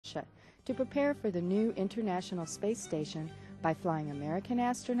Russia to prepare for the new International Space Station by flying American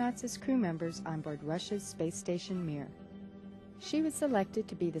astronauts as crew members on board Russia's space station Mir. She was selected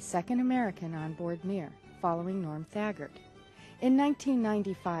to be the second American on board Mir, following Norm Thagard. In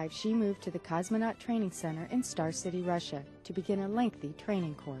 1995, she moved to the Cosmonaut Training Center in Star City, Russia, to begin a lengthy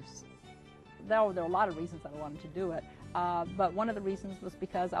training course. There were a lot of reasons I wanted to do it, but one of the reasons was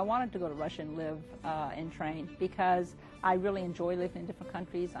because I wanted to go to Russia and live and train, because I really enjoy living in different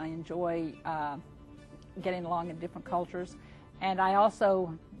countries. I enjoy getting along in different cultures, and I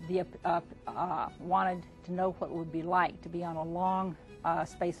also wanted to know what it would be like to be on a long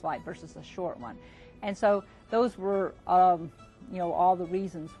space flight versus a short one. And so those were all the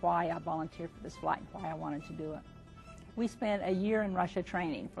reasons why I volunteered for this flight and why I wanted to do it. We spent a year in Russia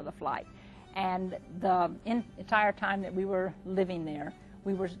training for the flight, and the entire time that we were living there,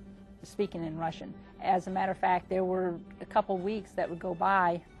 we were speaking in Russian. As a matter of fact, there were a couple weeks that would go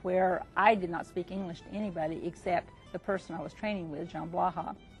by where I did not speak English to anybody except the person I was training with, John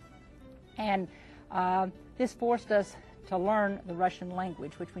Blaha. And this forced us to learn the Russian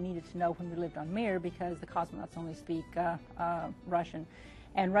language, which we needed to know when we lived on Mir, because the cosmonauts only speak Russian.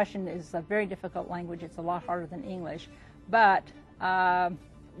 And Russian is a very difficult language. It's a lot harder than English. But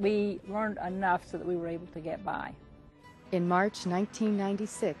we learned enough so that we were able to get by. In March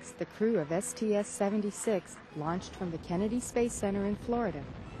 1996, the crew of STS-76 launched from the Kennedy Space Center in Florida.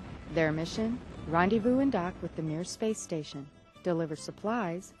 Their mission: rendezvous and dock with the Mir space station, deliver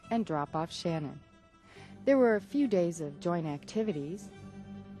supplies, and drop off Shannon. There were a few days of joint activities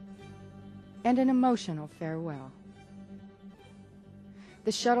and an emotional farewell.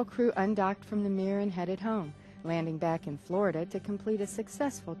 The shuttle crew undocked from the Mir and headed home, landing back in Florida to complete a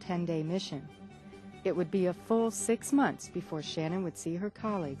successful 10-day mission. It would be a full 6 months before Shannon would see her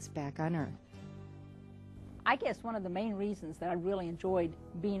colleagues back on Earth. I guess one of the main reasons that I really enjoyed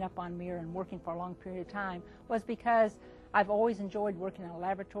being up on Mir and working for a long period of time was because I've always enjoyed working in a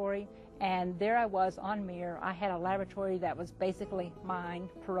laboratory, and there I was on Mir. I had a laboratory that was basically mine,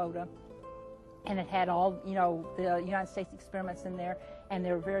 Perota, and it had all, the United States experiments in there, and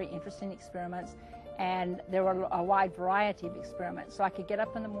they were very interesting experiments, and there were a wide variety of experiments. So I could get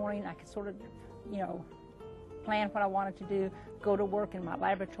up in the morning, I could sort of, plan what I wanted to do, go to work in my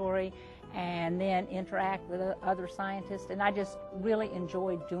laboratory, and then interact with other scientists, and I just really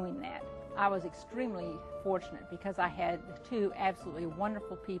enjoyed doing that. I was extremely fortunate because I had two absolutely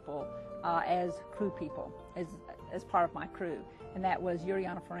wonderful people as crew people, as part of my crew, and that was Yuri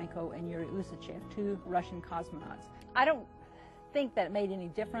Oniforenko and Yuri Usachev, two Russian cosmonauts. I don't think that it made any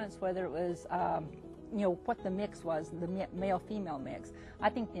difference whether it was what the mix was, the male-female mix. I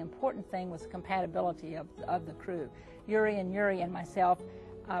think the important thing was the compatibility of the crew. Yuri and myself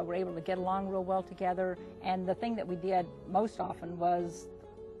were able to get along real well together, and the thing that we did most often was,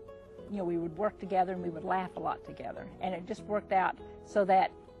 we would work together and we would laugh a lot together, and it just worked out so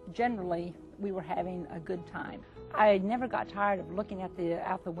that generally we were having a good time. I never got tired of looking at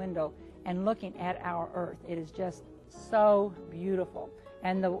out the window and looking at our Earth. It is just so beautiful.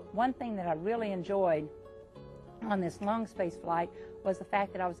 And the one thing that I really enjoyed on this long space flight was the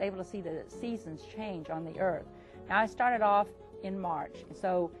fact that I was able to see the seasons change on the Earth. Now, I started off in March, and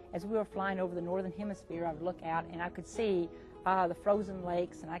so as we were flying over the northern hemisphere, I would look out and I could see the frozen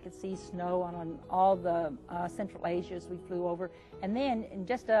lakes, and I could see snow on all the Central Asia as we flew over. And then in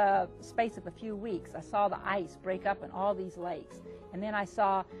just a space of a few weeks, I saw the ice break up in all these lakes. And then I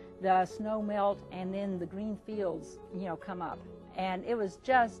saw the snow melt, and then the green fields, come up. And it was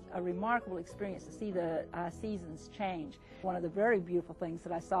just a remarkable experience to see the seasons change. One of the very beautiful things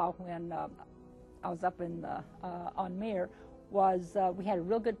that I saw when I was up on Mir was we had a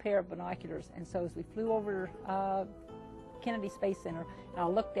real good pair of binoculars, and so as we flew over Kennedy Space Center, and I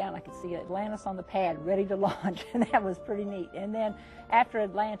looked down, I could see Atlantis on the pad ready to launch, and that was pretty neat. And then after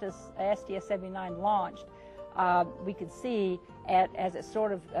Atlantis, STS-79 launched, we could see as it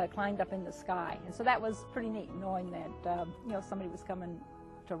sort of climbed up in the sky. And so that was pretty neat, knowing that somebody was coming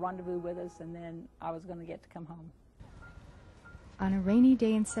to rendezvous with us, and then I was going to get to come home. On a rainy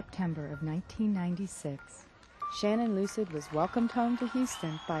day in September of 1996, Shannon Lucid was welcomed home to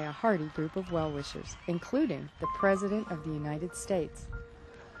Houston by a hearty group of well-wishers, including the President of the United States.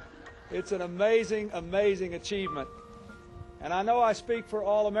 It's an amazing, amazing achievement. And I know I speak for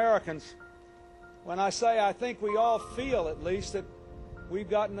all Americans when I say I think we all feel, at least, that we've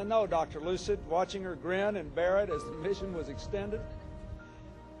gotten to know Dr. Lucid, watching her grin and bear it as the mission was extended,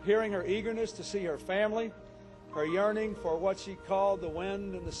 hearing her eagerness to see her family, her yearning for what she called the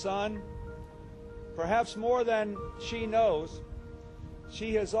wind and the sun. Perhaps more than she knows,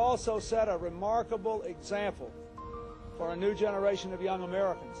 she has also set a remarkable example for a new generation of young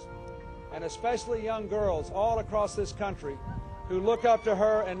Americans, and especially young girls all across this country who look up to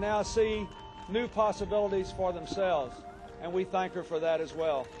her and now see new possibilities for themselves. And we thank her for that as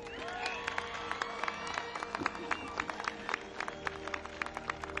well.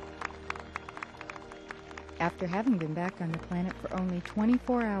 After having been back on the planet for only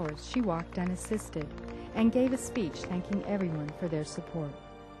 24 hours, she walked unassisted and gave a speech thanking everyone for their support.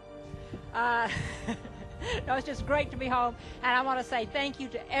 No, it's just great to be home, and I want to say thank you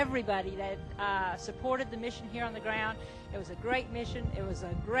to everybody that supported the mission here on the ground. It was a great mission. It was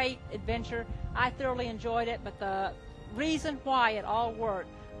a great adventure. I thoroughly enjoyed it, but the reason why it all worked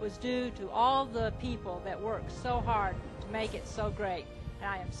was due to all the people that worked so hard to make it so great. And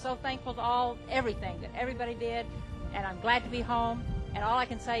I am so thankful to everything that everybody did, and I'm glad to be home. And all I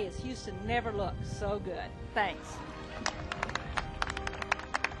can say is Houston never looked so good. Thanks.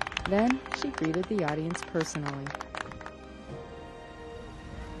 Then she greeted the audience personally.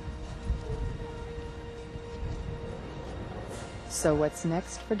 So what's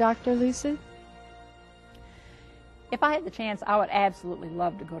next for Dr. Lucid? If I had the chance, I would absolutely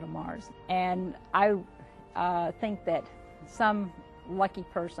love to go to Mars. And I think that some lucky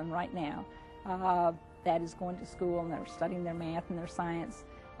person right now that is going to school and they're studying their math and their science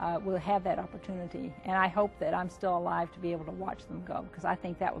will have that opportunity. And I hope that I'm still alive to be able to watch them go, because I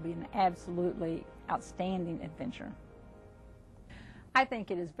think that would be an absolutely outstanding adventure. I think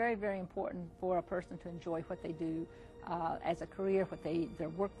it is very, very important for a person to enjoy what they do as a career, their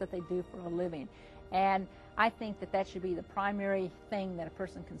work that they do for a living. And I think that that should be the primary thing that a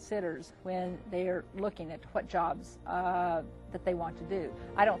person considers when they're looking at what jobs that they want to do.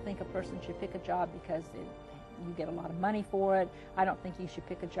 I don't think a person should pick a job because you get a lot of money for it. I don't think you should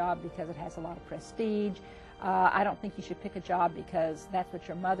pick a job because it has a lot of prestige. I don't think you should pick a job because that's what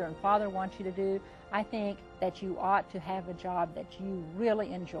your mother and father want you to do. I think that you ought to have a job that you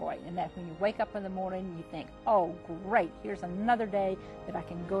really enjoy, and that when you wake up in the morning you think, oh great, here's another day that I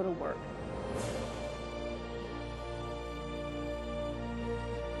can go to work.